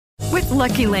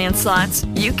Lucky Land Slots,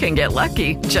 you can get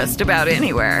lucky just about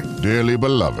anywhere. Dearly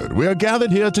beloved, we are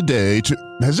gathered here today to...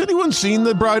 Has anyone seen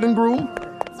the bride and groom?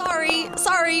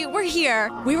 Sorry, we're here.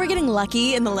 We were getting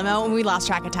lucky in the limo and we lost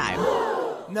track of time.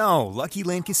 No, Lucky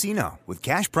Land Casino, with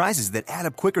cash prizes that add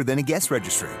up quicker than a guest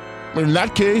registry. In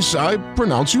that case, I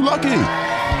pronounce you lucky.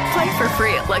 Play for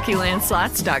free at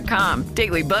LuckyLandSlots.com.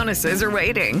 Daily bonuses are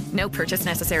waiting. No purchase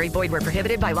necessary. Void where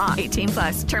prohibited by law.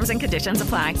 18+. Terms and conditions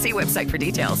apply. See website for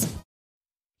details.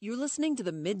 You're listening to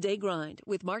the Midday Grind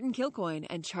with Martin Kilcoyne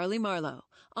and Charlie Marlowe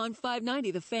on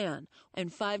 590 The Fan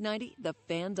and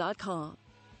 590thefan.com.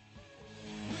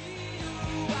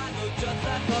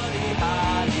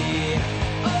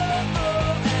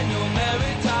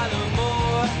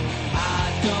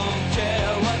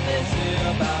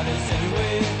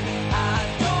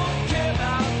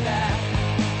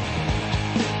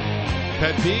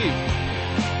 Pet peeve.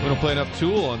 We don't play enough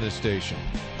Tool on this station.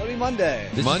 It'll be Monday.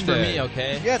 This is for me,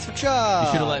 okay? Yeah, it's for Chuck.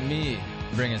 You should have let me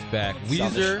bring us back.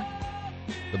 Weezer,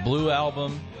 the Blue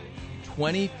Album,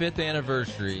 25th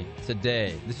anniversary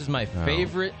today. This is my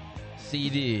favorite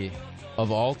CD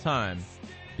of all time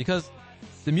because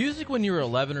the music when you were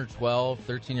 11 or 12,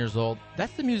 13 years old,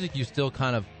 that's the music you still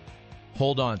kind of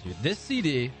hold on to. This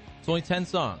CD, it's only 10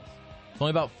 songs. It's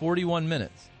only about 41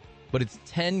 minutes, but it's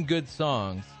 10 good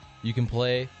songs you can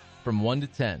play from 1 to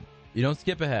 10. You don't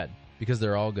skip ahead because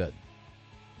they're all good.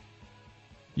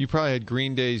 You probably had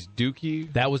Green Day's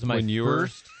Dookie. That was my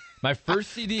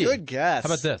first CD. Good guess. How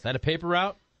about this? I had a paper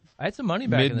route. I had some money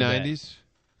back in the day. Mid-90s?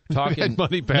 Talking had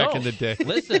money back in the day.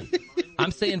 Listen,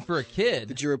 I'm saying for a kid.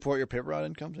 Did you report your paper route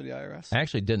income to the IRS? I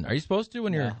actually didn't. Are you supposed to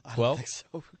when you're 12? I don't think so.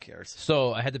 Who cares?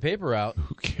 So I had the paper route.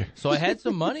 Who cares? So I had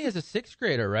some money as a sixth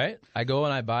grader, right? I go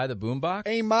and I buy the boombox.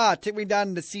 Hey, Ma, take me down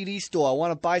to the CD store. I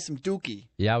want to buy some Dookie.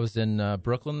 Yeah, I was in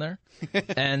Brooklyn there.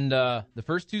 And the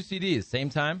first two CDs, same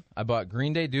time, I bought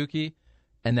Green Day Dookie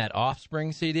and that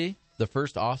Offspring CD, the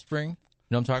first Offspring.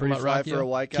 You know what I'm talking about, Rocky? For a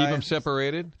white guy. Keep them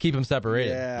separated? Keep them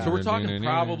separated. Yeah. So we're talking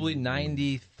probably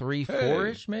 93,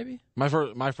 4-ish, maybe? My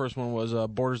first one was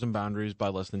Borders and Boundaries by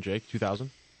Less Than Jake,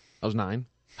 2000. I was 9.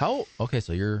 How? Okay,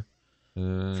 so you're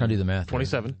trying to do the math.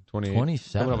 27.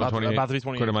 27. About to be 28.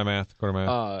 Quarter to my math.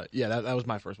 Yeah, that was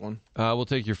my first one. We'll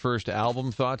take your first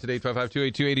album thought today,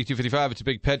 855-282-8255. It's a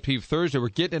big Pet Peeve Thursday. We're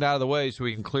getting it out of the way so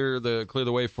we can clear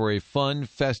the way for a fun,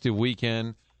 festive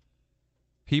weekend.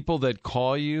 People that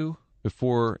call you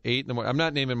before 8 in the morning. I'm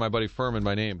not naming my buddy Furman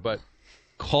by name, but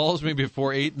calls me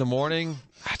before 8 in the morning.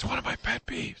 That's one of my pet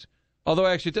peeves. Although,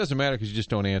 actually, it doesn't matter because you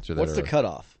just don't answer that. What's the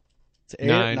cutoff? It's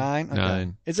 8 or 9? Okay.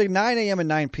 9. It's like 9 a.m. and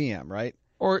 9 p.m., right?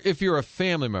 Or if you're a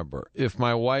family member. If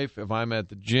my wife, if I'm at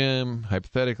the gym,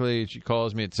 hypothetically, she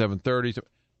calls me at 7:30,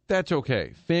 that's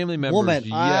okay. Family members, Woman,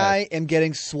 yes. I am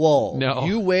getting swole. No.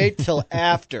 You wait till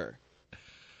after.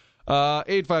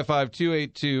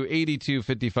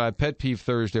 855-282-8255, Pet Peeve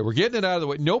Thursday. We're getting it out of the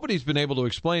way. Nobody's been able to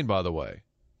explain, by the way,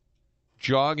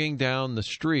 jogging down the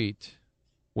street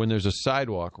when there's a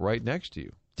sidewalk right next to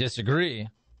you. Disagree,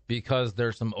 because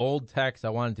there's some old texts I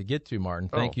wanted to get to, Martin.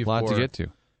 Thank you lot for to get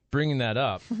to. Bringing that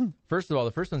up. First of all,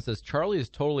 the first one says, Charlie is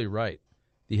totally right.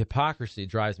 The hypocrisy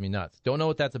drives me nuts. Don't know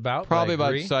what that's about. Probably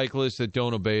about cyclists that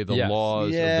don't obey the laws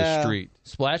of the street.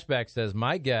 Splashback says,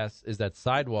 my guess is that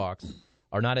sidewalks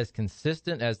are not as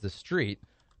consistent as the street.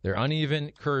 They're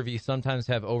uneven, curvy, sometimes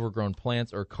have overgrown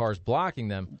plants or cars blocking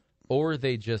them, or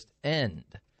they just end.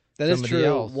 That is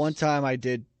true. One time I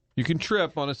did. You can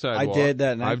trip on a sidewalk. I did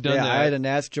that. I've done that. I had a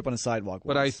nasty trip on a sidewalk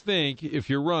once. But I think if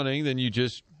you're running, then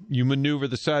you maneuver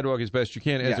the sidewalk as best you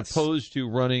can, as opposed to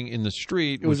running in the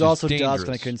street. It was also dusk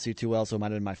and I couldn't see too well, so it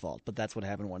might have been my fault. But that's what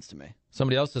happened once to me.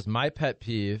 Somebody else says, my pet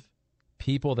peeve,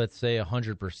 people that say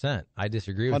 100%. I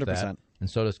disagree with 100%. that. And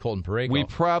so does Colton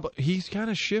Parego. He's kind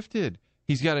of shifted.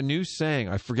 He's got a new saying.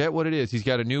 I forget what it is. He's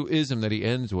got a new ism that he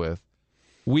ends with.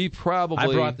 I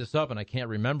brought this up and I can't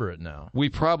remember it now. We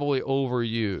probably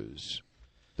overuse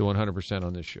the 100%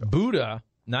 on this show. Buddha,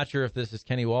 not sure if this is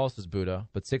Kenny Wallace's Buddha,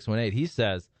 but 618, he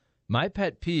says, my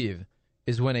pet peeve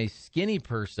is when a skinny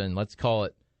person, let's call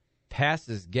it,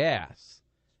 passes gas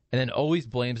and then always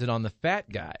blames it on the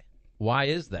fat guy. Why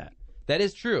is that? That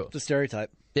is true. It's a stereotype.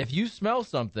 If you smell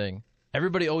something,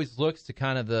 everybody always looks to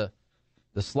kind of the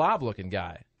slob-looking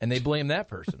guy, and they blame that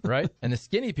person, right? And the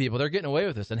skinny people, they're getting away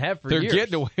with this and have for years. They're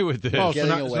getting away with this. Oh, so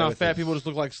not fat people just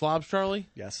look like slobs, Charlie?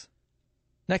 Yes.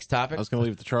 Next topic. I was going to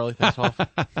leave it to Charlie. Thanks, off.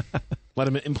 Let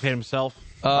him implicate himself.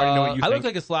 I already know what you I think. look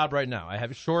like a slob right now. I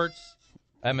have shorts.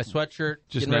 I have my sweatshirt.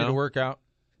 Just getting ready now? to work out.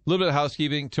 little bit of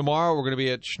housekeeping. Tomorrow we're going to be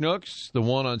at Schnucks, the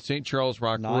one on St. Charles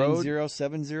Rock Road.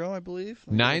 9070, I believe.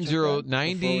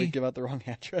 9090. Before we give out the wrong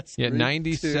address. Yeah,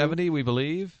 9070, we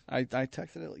believe. I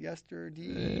texted it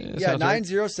yesterday. sounds right.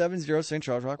 9070 St.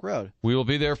 Charles Rock Road. We will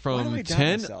be there Why do from I doubt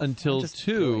 10 myself? until I'm just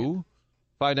 2. brilliant.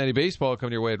 590 Baseball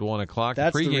coming your way at 1 o'clock.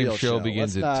 That's the the pregame real show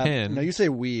begins at 10. No, you say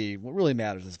we. What really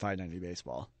matters is 590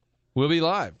 Baseball. We'll be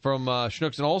live from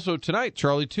Schnucks. And also tonight,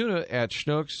 Charlie Tuna at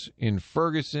Schnucks in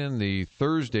Ferguson. The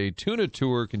Thursday Tuna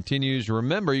Tour continues.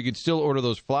 Remember, you can still order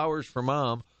those flowers for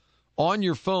Mom on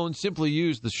your phone. Simply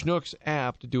use the Schnucks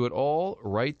app to do it all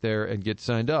right there and get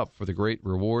signed up for the great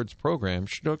rewards program.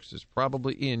 Schnucks is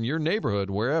probably in your neighborhood,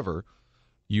 wherever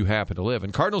you happen to live.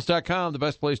 And Cardinals.com, the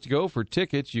best place to go for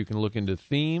tickets. You can look into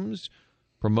themes,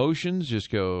 promotions. Just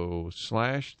go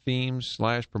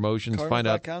 /themes/promotions. Find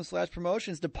out.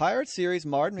 Cardinals.com/promotions. The Pirates series,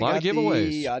 Martin. We A lot got of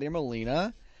giveaways. the Yadier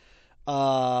Molina,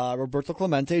 Roberto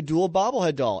Clemente dual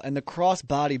bobblehead doll, and the cross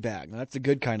body bag. Now, that's the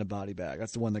good kind of body bag.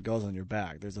 That's the one that goes on your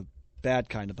bag. There's a bad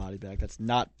kind of body bag that's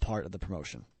not part of the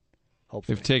promotion.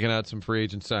 Hopefully. They've taken out some free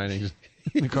agent signings.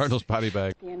 The Cardinals body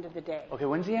bag. The end of the day. Okay,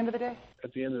 when's the end of the day?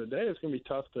 At the end of the day, it's going to be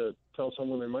tough to tell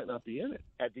someone they might not be in it.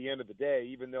 At the end of the day,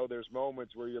 even though there's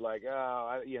moments where you're like,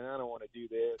 I don't want to do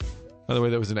this. By the way,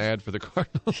 that was an ad for the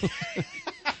Cardinals.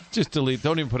 Just delete.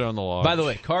 Don't even put it on the log. By the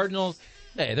way, Cardinals,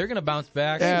 hey, they're going to bounce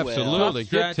back. Absolutely. Tough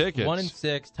stretch, Get tickets.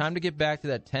 1-6. Time to get back to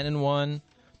that 10-1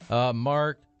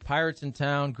 mark. Pirates in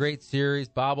town. Great series.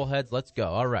 Bobbleheads. Let's go.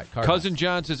 All right, Cardinals. Cousin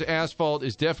John says asphalt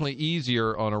is definitely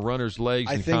easier on a runner's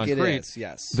legs I than think concrete. it is,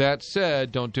 yes. That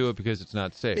said, don't do it because it's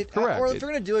not safe. Correct. Or if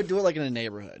you're going to do it like in a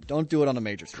neighborhood. Don't do it on a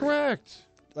major street. Correct.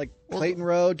 Like Clayton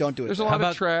Road, don't do it. There's a there. lot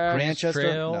of tracks. Grantchester?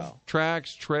 Trail? No.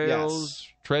 Tracks, trails,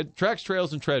 tracks,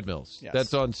 trails, and treadmills. Yes.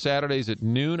 That's on Saturdays at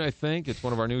noon, I think. It's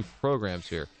one of our new programs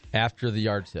here. After the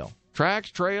yard sale.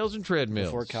 Tracks, trails, and treadmills.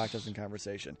 Before cocktails and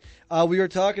conversation. We were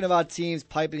talking about teams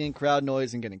piping in crowd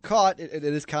noise and getting caught. It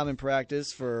is common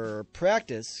practice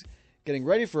getting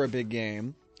ready for a big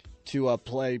game, to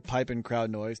play pipe in crowd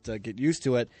noise to get used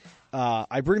to it.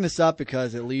 I bring this up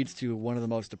because it leads to one of the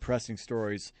most depressing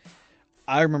stories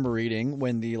I remember reading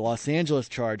when the Los Angeles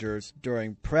Chargers,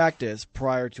 during practice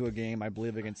prior to a game, I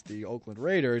believe against the Oakland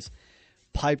Raiders,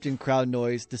 piped in crowd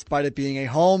noise despite it being a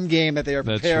home game that they are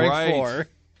preparing for.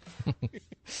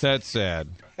 That's sad.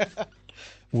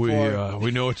 We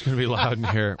know it's going to be loud in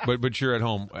here, but you're at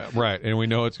home, right? And we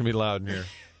know it's going to be loud in here.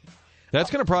 That's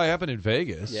going to probably happen in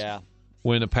Vegas. Yeah,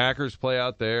 when the Packers play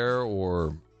out there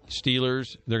or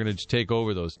Steelers, they're going to just take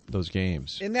over those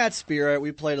games. In that spirit,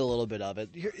 we played a little bit of it.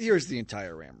 Here's the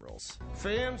entire Ram rules.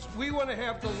 Fans, we want to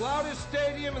have the loudest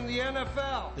stadium in the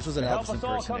NFL. This was an to help Elvis us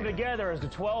all come impersonator. together as the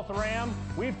 12th Ram,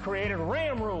 we've created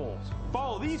Ram rules.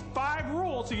 Follow these 5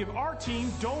 rules to give our team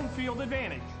dome field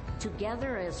advantage.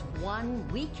 Together as one,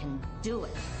 we can do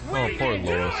it. Oh, poor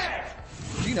Lois.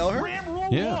 Do you know her? Ram rule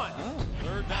 1. Oh.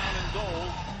 3rd down and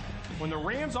goal. When the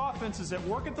Rams offense is at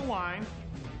work at the line.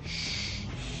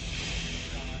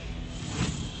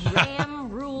 Ram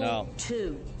rule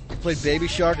 2. We played Baby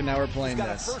Shark, and now we're playing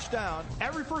this. First down.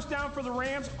 Every first down for the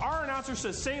Rams, our announcer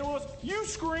says, St. Louis, you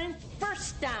scream.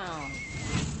 First down.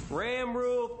 Ram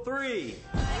rule 3.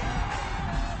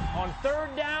 On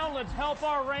 3rd down, let's help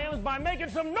our Rams by making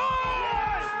some noise!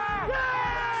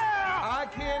 Yeah! I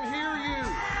can't hear you.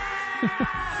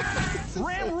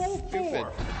 Ram rule 4. He goes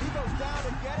down to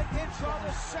get it, gets on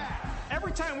the sack.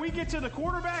 Every time we get to the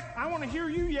quarterback, I want to hear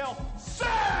you yell,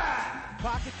 sack!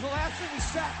 Pocket collapsing, we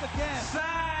sack again.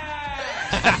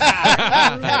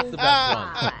 That's the best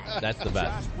one. That's the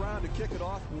best. Josh Brown to kick it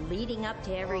off. Leading up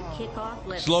to every kickoff,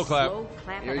 let's Slow clap.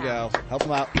 Here it you go. out. Help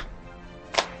him out.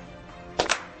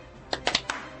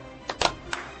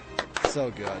 So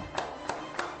good.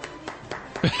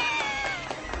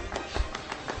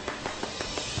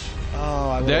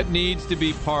 That needs to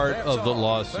be part of the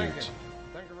lawsuit.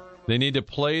 They need to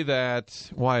play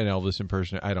that. Why an Elvis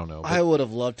impersonator? I don't know. I would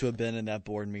have loved to have been in that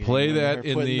board meeting. Play when that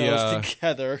they in were the. putting those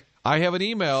together. I have an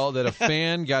email that a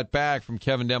fan got back from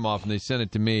Kevin Demoff, and they sent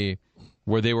it to me,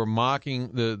 where they were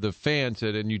mocking the fan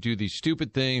said, and you do these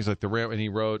stupid things like the Ram, and he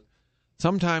wrote,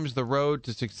 sometimes the road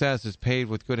to success is paved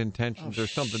with good intentions or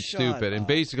something stupid, and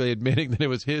basically admitting that it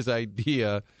was his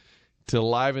idea to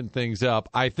liven things up.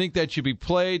 I think that should be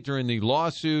played during the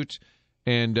lawsuit,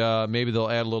 and maybe they'll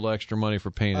add a little extra money for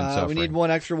pain and suffering. We need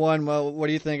one extra one. Well, what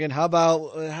are you thinking? How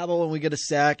about when we get a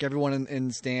sack, everyone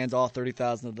in stands, all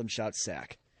 30,000 of them shout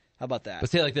sack. How about that?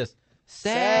 Let's say it like this.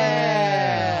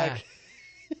 Sack.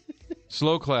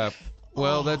 Slow clap.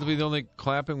 Well, that'll be the only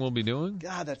clapping we'll be doing.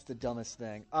 God, that's the dumbest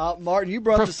thing. Martin, you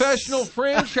brought Professional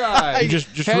franchise. You just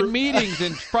had meetings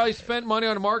and probably spent money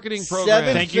on a marketing program.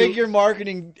 Seven-figure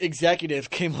marketing executive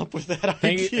came up with that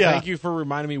idea. Thank you for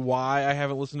reminding me why I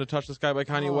haven't listened to Touch the Sky by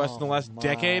Kanye West in the last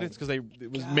decade. It's because it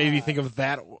made me think of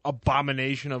that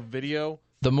abomination of video.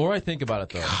 The more I think about it,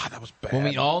 though, God, that was bad. when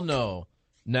we all know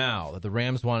now that the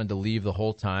Rams wanted to leave the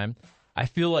whole time, I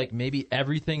feel like maybe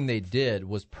everything they did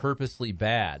was purposely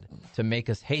bad to make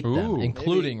us hate them,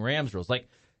 including Rams rules. Like,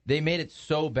 they made it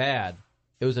so bad,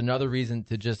 it was another reason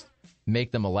to just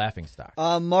make them a laughingstock.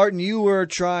 Martin, you were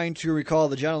trying to recall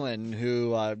the gentleman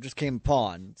who just came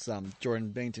upon some Jordan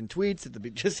Bennington tweets at the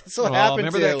just so happened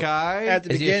remember to that guy? at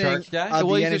the Is he a beginning Sharks guy? of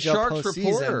Well, the he's a NHL Sharks postseason.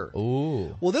 reporter.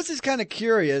 Ooh. Well, this is kind of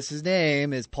curious. His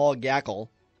name is Paul Gackle.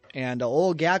 And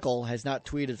old Gackle has not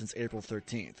tweeted since April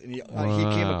 13th. And he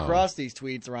came across these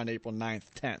tweets around April 9th,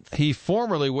 10th. He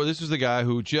this is the guy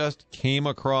who just came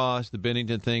across the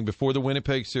Bennington thing before the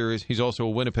Winnipeg series. He's also a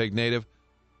Winnipeg native.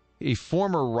 A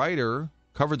former writer,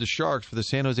 covered the Sharks for the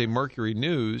San Jose Mercury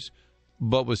News,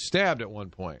 but was stabbed at one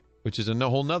point, which is a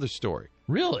whole nother story.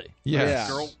 Really? Yes.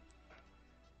 Yeah.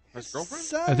 His girlfriend?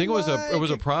 I think it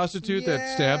was a prostitute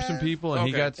that stabbed some people, and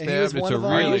he got And he was stabbed. one It's a of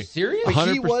them. Are you really serious? But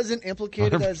he 100%. wasn't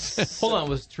implicated as... Hold on,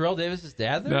 was Terrell Davis'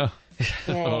 dad there?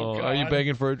 No. Are you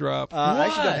begging for a drop? I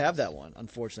actually What? don't have that one,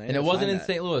 unfortunately. And it wasn't in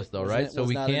St. Louis, though, right? It So was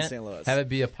we not in can't St. Louis. have it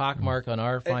be a pockmark on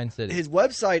our fine city. His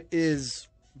website is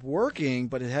working,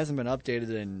 but it hasn't been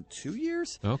updated in 2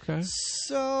 years. Okay.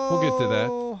 So We'll get to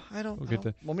that. I don't We'll know. get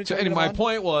to Want me to So, turn and it my on?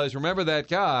 point was, remember that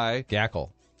guy Gackle.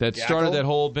 that started that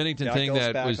whole Bennington thing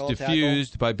Gackle, that was spackle,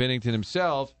 diffused by Bennington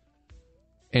himself,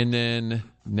 and then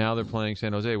now they're playing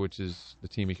San Jose, which is the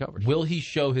team he covers. Will he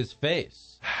show his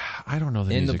face I don't know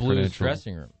that in he's the a Blues credentialed-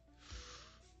 dressing room?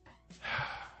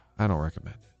 I don't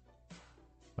recommend it.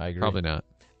 I agree. Probably not.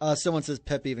 Someone says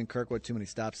pet peeve in Kirkwood, too many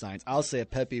stop signs. I'll say a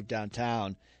pet peeve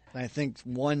downtown, and I think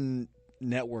one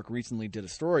network recently did a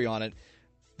story on it.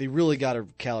 They really got to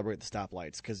calibrate the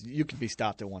stoplights because you can be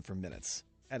stopped at one for minutes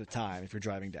at a time if you're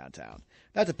driving downtown.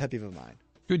 That's a pet peeve of mine.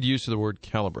 Good use of the word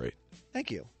calibrate.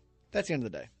 Thank you. That's the end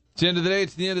of the day. It's the end of the day.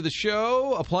 It's the end of the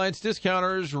show. Appliance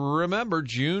Discounters, remember,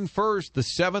 June 1st, the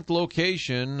 7th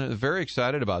location. Very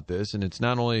excited about this. And it's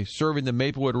not only serving the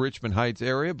Maplewood, Richmond Heights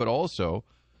area, but also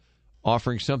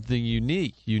offering something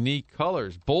unique. Unique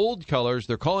colors, bold colors.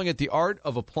 They're calling it the Art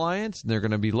of Appliance, and they're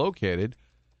going to be located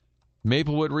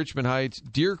Maplewood, Richmond Heights,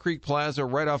 Deer Creek Plaza,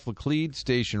 right off Laclede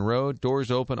Station Road. Doors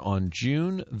open on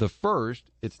June the 1st.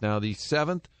 It's now the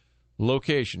 7th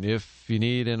location. If you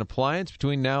need an appliance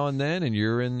between now and then and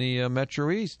you're in the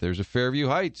Metro East, there's a Fairview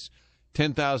Heights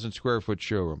 10,000 square foot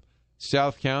showroom.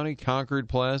 South County, Concord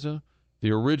Plaza,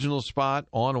 the original spot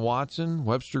on Watson,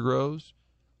 Webster Groves,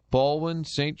 Baldwin,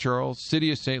 St. Charles,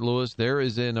 City of St. Louis. There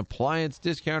is an Appliance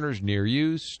Discounters near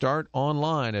you. Start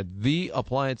online at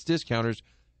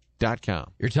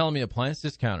theappliancediscounters.com. You're telling me Appliance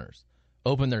Discounters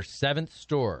opened their 7th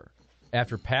store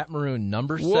after Pat Maroon,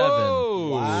 number 7,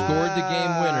 scored the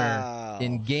game winner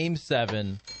in Game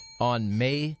 7 on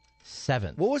May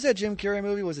 7th. What was that Jim Carrey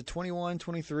movie? Was it 21,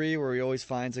 23, where he always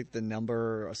finds like the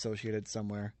number associated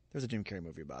somewhere? There's a Jim Carrey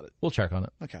movie about it. We'll check on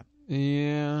it. Okay.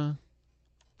 Yeah.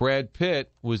 Brad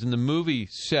Pitt was in the movie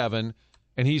 7,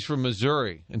 and he's from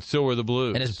Missouri, and so are the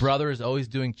Blues. And his brother is always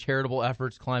doing charitable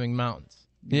efforts climbing mountains.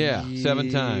 Yeah,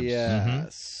 7 times.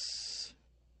 Yes.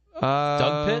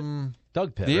 Doug Pitt?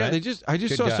 Doug Pitt, Yeah, right? I just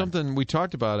Good saw guy. something. We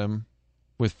talked about him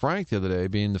with Frank the other day,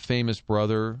 being the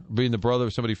brother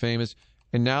of somebody famous,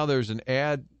 and now there's an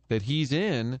ad that he's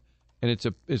in, and it's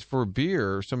for a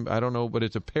beer or I don't know, but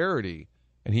it's a parody,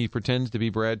 and he pretends to be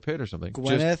Brad Pitt or something.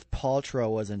 Gwyneth Paltrow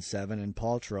was in 7, and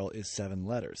Paltrow is 7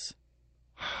 letters.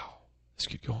 Wow, this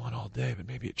could go on all day, but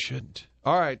maybe it shouldn't.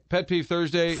 All right, Pet Peeve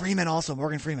Thursday. Freeman also,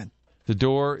 Morgan Freeman. The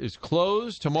door is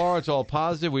closed. Tomorrow it's all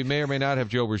positive. We may or may not have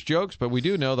Jober's jokes, but we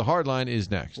do know the hard line is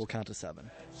next. We'll count to 7.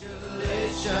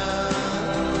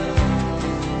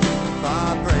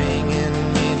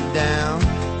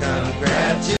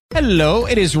 Hello,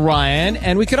 it is Ryan,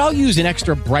 and we could all use an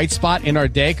extra bright spot in our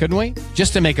day, couldn't we?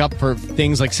 Just to make up for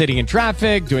things like sitting in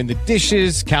traffic, doing the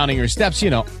dishes, counting your steps,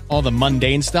 all the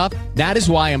mundane stuff. That is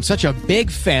why I'm such a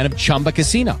big fan of Chumba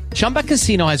Casino. Chumba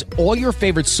Casino has all your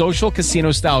favorite social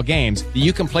casino-style games that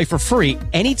you can play for free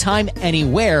anytime,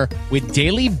 anywhere with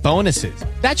daily bonuses.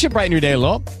 That should brighten your day a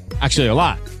little. Actually, a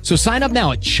lot. So sign up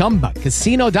now at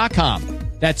ChumbaCasino.com.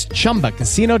 That's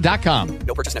ChumbaCasino.com.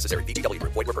 No purchase necessary. VGW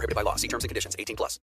Group. Void where prohibited by law. See terms and conditions. 18+.